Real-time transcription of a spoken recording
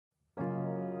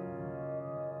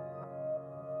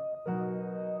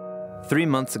3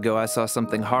 months ago, I saw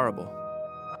something horrible.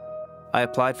 I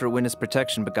applied for witness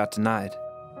protection but got denied.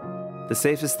 The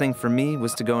safest thing for me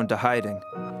was to go into hiding,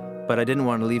 but I didn't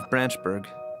want to leave Branchburg.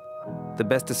 The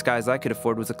best disguise I could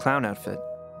afford was a clown outfit.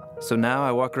 So now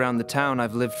I walk around the town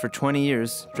I've lived for 20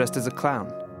 years dressed as a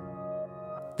clown.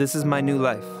 This is my new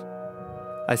life.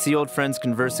 I see old friends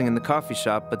conversing in the coffee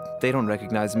shop, but they don't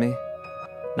recognize me.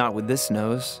 Not with this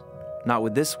nose, not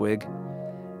with this wig.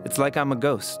 It's like I'm a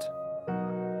ghost.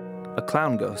 A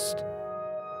clown ghost.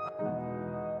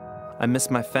 I miss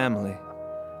my family,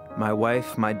 my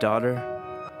wife, my daughter,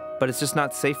 but it's just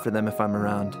not safe for them if I'm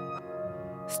around.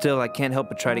 Still, I can't help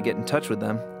but try to get in touch with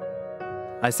them.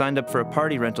 I signed up for a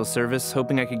party rental service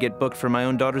hoping I could get booked for my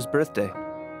own daughter's birthday,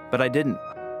 but I didn't,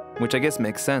 which I guess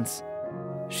makes sense.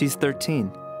 She's 13.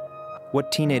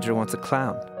 What teenager wants a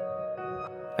clown?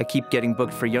 I keep getting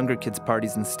booked for younger kids'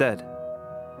 parties instead.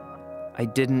 I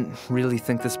didn't really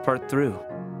think this part through.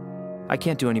 I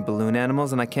can't do any balloon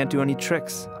animals and I can't do any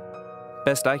tricks.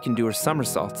 Best I can do are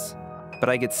somersaults, but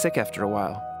I get sick after a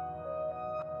while.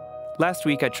 Last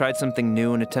week I tried something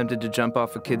new and attempted to jump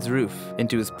off a kid's roof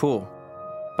into his pool,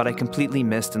 but I completely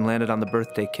missed and landed on the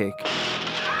birthday cake.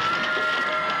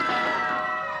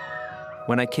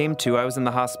 When I came to, I was in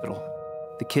the hospital.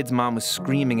 The kid's mom was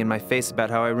screaming in my face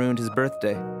about how I ruined his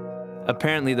birthday.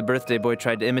 Apparently the birthday boy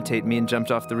tried to imitate me and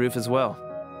jumped off the roof as well.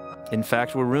 In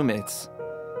fact, we're roommates.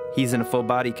 He's in a full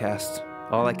body cast.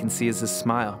 All I can see is his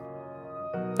smile.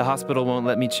 The hospital won't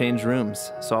let me change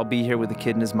rooms, so I'll be here with the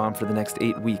kid and his mom for the next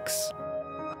 8 weeks.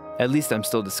 At least I'm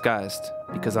still disguised,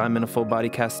 because I'm in a full body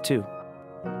cast too.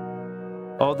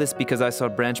 All this because I saw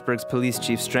Branchburg's police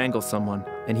chief strangle someone,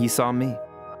 and he saw me.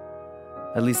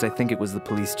 At least I think it was the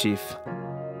police chief.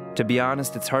 To be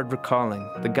honest, it's hard recalling.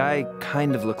 The guy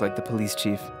kind of looked like the police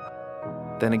chief.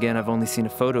 Then again, I've only seen a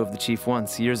photo of the chief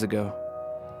once, years ago.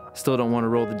 Still don't want to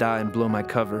roll the die and blow my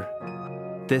cover.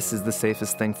 This is the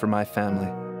safest thing for my family.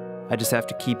 I just have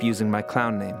to keep using my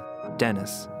clown name,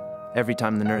 Dennis, every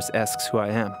time the nurse asks who I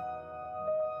am.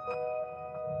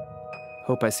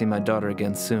 Hope I see my daughter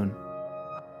again soon.